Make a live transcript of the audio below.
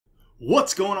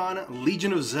What's going on,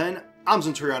 Legion of Zen? I'm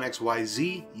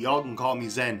ZenturionXYZ. Y'all can call me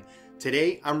Zen.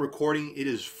 Today I'm recording. It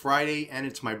is Friday and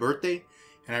it's my birthday,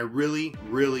 and I really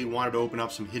wanted to open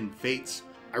up some Hidden Fates.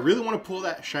 I really want to pull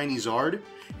that shiny Zard,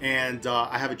 and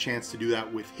I have a chance to do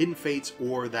that with Hidden Fates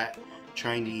or that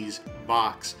Chinese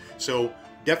box. So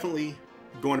definitely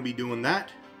going to be doing that.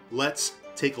 Let's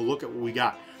take a look at what we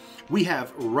got. We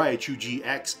have Raichu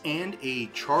GX and a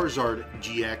Charizard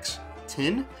GX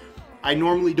tin. I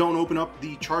normally don't open up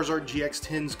the Charizard GX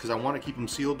tins because I want to keep them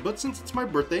sealed, but since it's my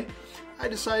birthday, I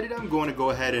decided I'm going to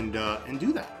go ahead and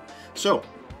do that. So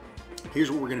here's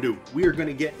what we're going to do. We are going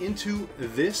to get into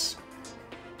this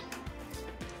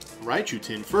Raichu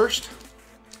tin first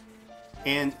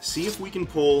and see if we can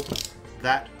pull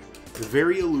that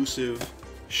very elusive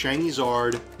shiny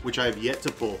Zard, which I have yet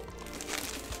to pull.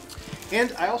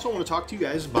 And I also want to talk to you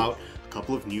guys about a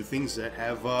couple of new things that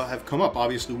have come up.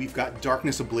 Obviously, we've got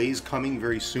Darkness Ablaze coming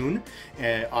very soon,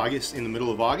 in the middle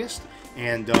of August,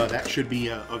 and that should be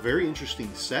a very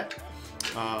interesting set.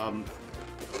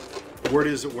 Word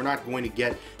is that we're not going to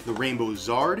get the Rainbow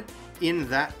Zard in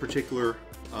that particular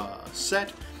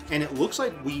set, and it looks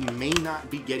like we may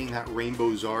not be getting that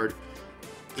Rainbow Zard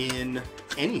in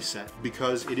any set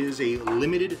because it is a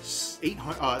limited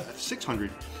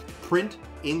 600 print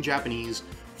in Japanese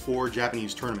for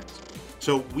Japanese tournaments.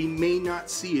 So we may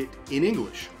not see it in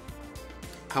English.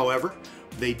 However,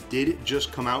 they did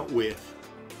just come out with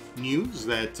news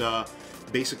that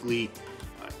basically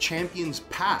Champion's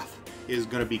Path is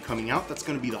going to be coming out. That's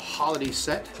going to be the holiday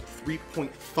set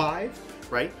 3.5,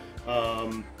 right?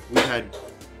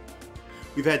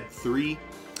 We've had three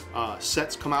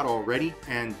sets come out already,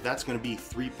 and that's going to be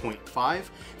 3.5.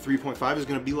 3.5 is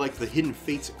going to be like the Hidden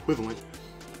Fates equivalent.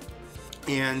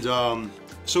 And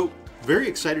so very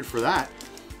excited for that.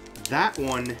 That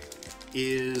one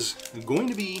is going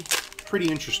to be pretty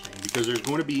interesting because there's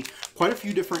going to be quite a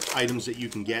few different items that you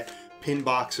can get, pin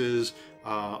boxes,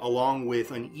 along with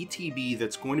an ETB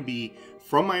that's going to be,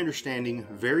 from my understanding,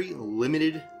 very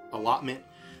limited allotment.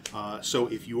 So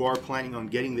if you are planning on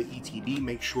getting the ETB,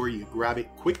 make sure you grab it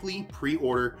quickly,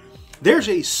 pre-order. There's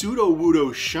a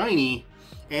Sudowoodo shiny,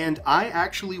 and I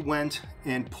actually went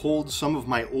and pulled some of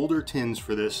my older tins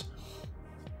for this.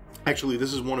 Actually,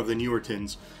 this is one of the newer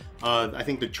tins. I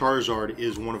think the Charizard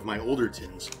is one of my older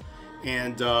tins.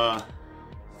 And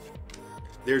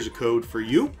there's a code for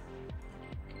you.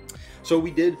 So we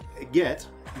did get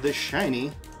the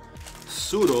shiny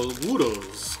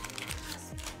Sudowoodos.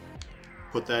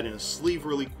 Put that in a sleeve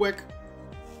really quick.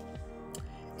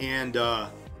 And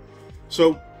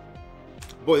so,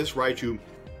 boy, this Raichu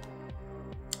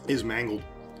is mangled.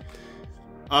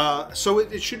 So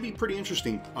it should be pretty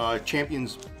interesting.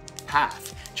 Champion's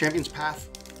Path. Champion's Path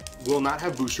will not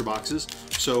have booster boxes,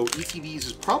 so ETBs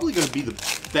is probably going to be the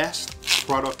best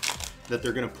product that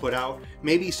they're going to put out.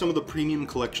 Maybe some of the premium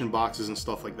collection boxes and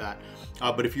stuff like that.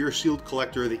 But if you're a sealed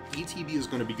collector, the ETB is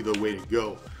going to be the way to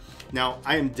go. Now,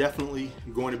 I am definitely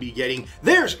going to be getting...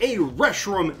 There's a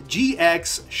Reshiram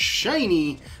GX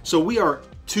Shiny! So we are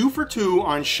 2 for 2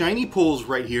 on shiny pulls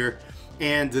right here.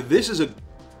 And this is a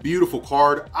beautiful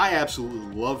card. I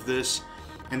absolutely love this.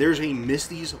 And there's a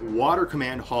Misty's Water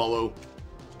Command Holo,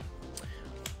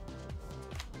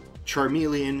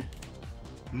 Charmeleon,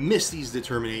 Misty's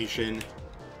Determination,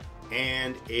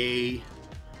 and a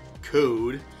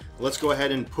code. Let's go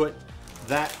ahead and put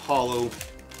that Holo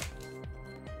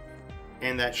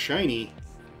and that shiny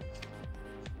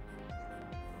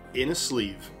in a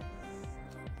sleeve.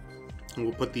 And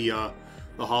we'll put the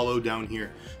Holo down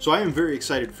here. So I am very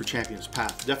excited for Champion's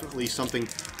Path. Definitely something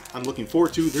I'm looking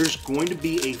forward to. There's going to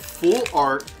be a full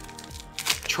art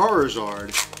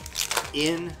Charizard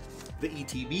in the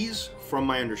ETBs, from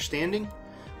my understanding.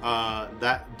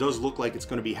 That does look like it's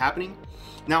going to be happening.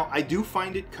 Now, I do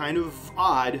find it kind of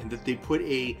odd that they put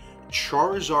a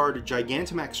Charizard,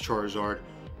 Gigantamax Charizard,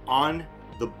 on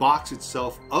the box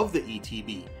itself of the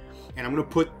ETB. And I'm going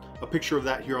to put a picture of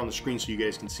that here on the screen so you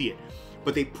guys can see it.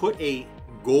 But they put a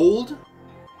gold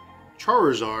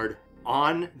Charizard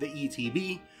on the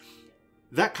ETB.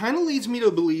 That kind of leads me to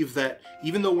believe that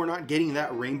even though we're not getting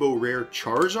that Rainbow Rare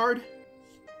Charizard,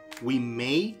 we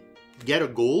may get a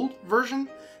gold version.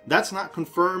 That's not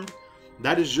confirmed.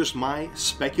 That is just my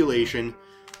speculation.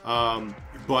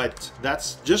 But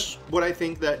that's just what I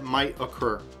think that might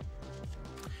occur.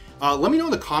 Let me know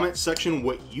in the comments section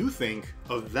what you think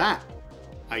of that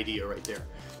idea right there.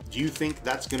 Do you think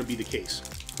that's going to be the case?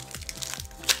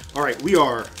 All right, we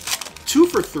are 2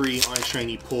 for 3 on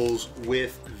shiny pulls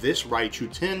with this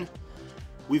Raichu tin.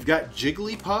 We've got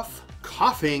Jigglypuff,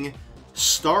 Coughing,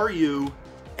 Staryu,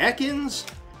 Ekans,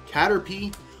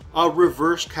 Caterpie, a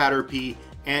Reverse Caterpie,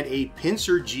 and a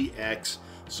Pinsir GX.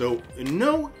 So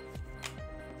no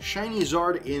Shiny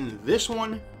Zard in this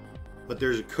one, but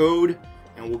there's a code,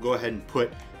 and we'll go ahead and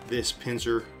put this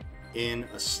Pinsir in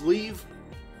a sleeve.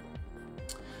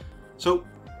 So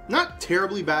not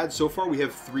terribly bad so far. We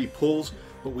have 3 pulls,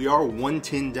 but we are 1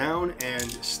 tin down and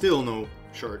still no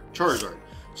Charizard.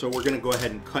 So we're going to go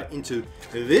ahead and cut into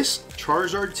this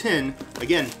Charizard tin.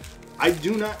 Again, I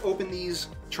do not open these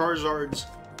Charizards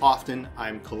often.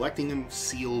 I'm collecting them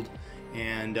sealed,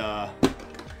 and I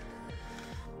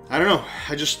don't know.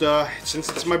 I just, since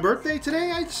it's my birthday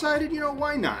today, I decided, you know,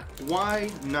 why not? Why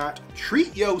not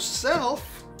treat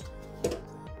yourself?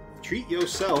 Treat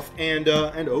yourself and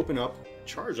open up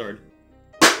Charizard.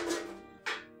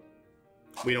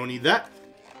 We don't need that.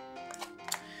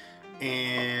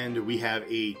 And we have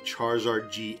a Charizard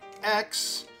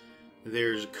GX.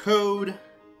 There's a code.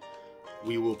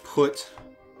 We will put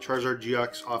Charizard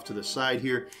GX off to the side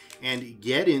here and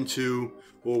get into,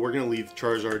 well, we're going to leave the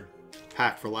Charizard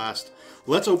pack for last.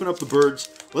 Let's open up the birds.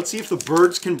 Let's see if the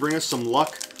birds can bring us some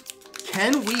luck.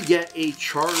 Can we get a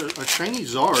Shiny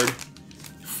Zard?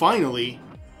 Finally.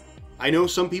 I know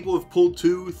some people have pulled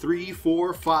 2, 3,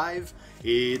 4, 5.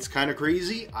 It's kind of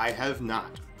crazy. I have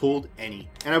not pulled any.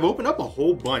 And I've opened up a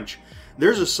whole bunch.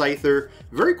 There's a Scyther.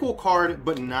 Very cool card,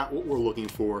 but not what we're looking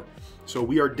for. So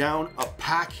we are down a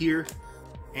pack here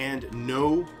and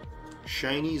no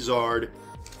Shiny Zard.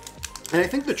 And I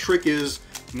think the trick is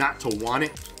not to want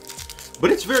it.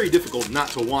 But it's very difficult not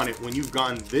to want it when you've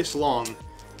gone this long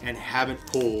and haven't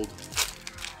pulled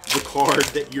the card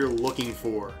that you're looking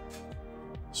for.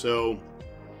 So,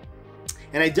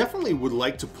 and I definitely would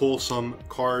like to pull some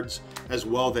cards as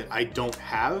well that I don't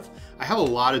have. I have a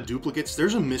lot of duplicates.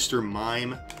 There's a Mr.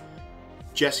 Mime,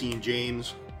 Jesse and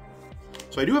James.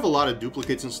 So I do have a lot of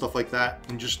duplicates and stuff like that,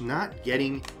 and just not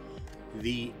getting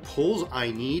the pulls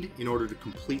I need in order to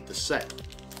complete the set.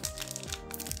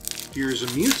 Here's a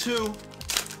Mewtwo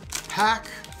pack.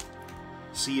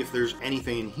 See if there's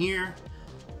anything in here.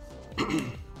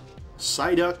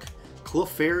 Psyduck,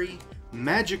 Clefairy,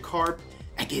 Magikarp,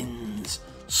 Ekans,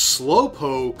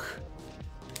 Slowpoke,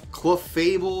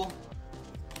 Clefable,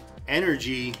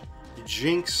 Energy,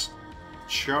 Jinx,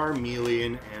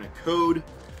 Charmeleon, and a code.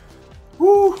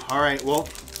 Woo! Alright, well,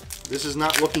 this is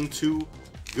not looking too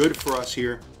good for us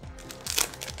here.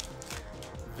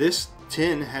 This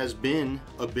tin has been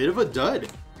a bit of a dud.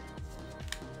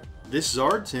 This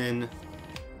Zard tin,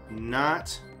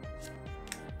 not...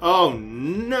 Oh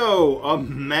no, a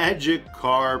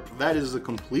Magikarp. That is the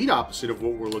complete opposite of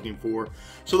what we're looking for.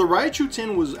 So the Raichu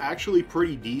tin was actually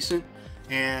pretty decent,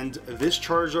 and this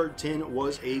Charizard tin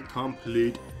was a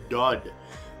complete dud.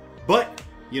 But,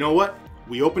 you know what?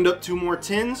 We opened up 2 more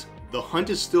tins. The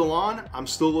hunt is still on. I'm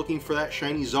still looking for that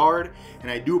Shiny Zard, and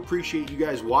I do appreciate you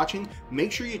guys watching.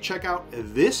 Make sure you check out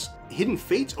this Hidden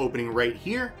Fates opening right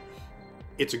here.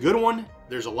 It's a good one.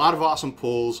 There's a lot of awesome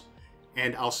pulls,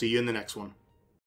 and I'll see you in the next one.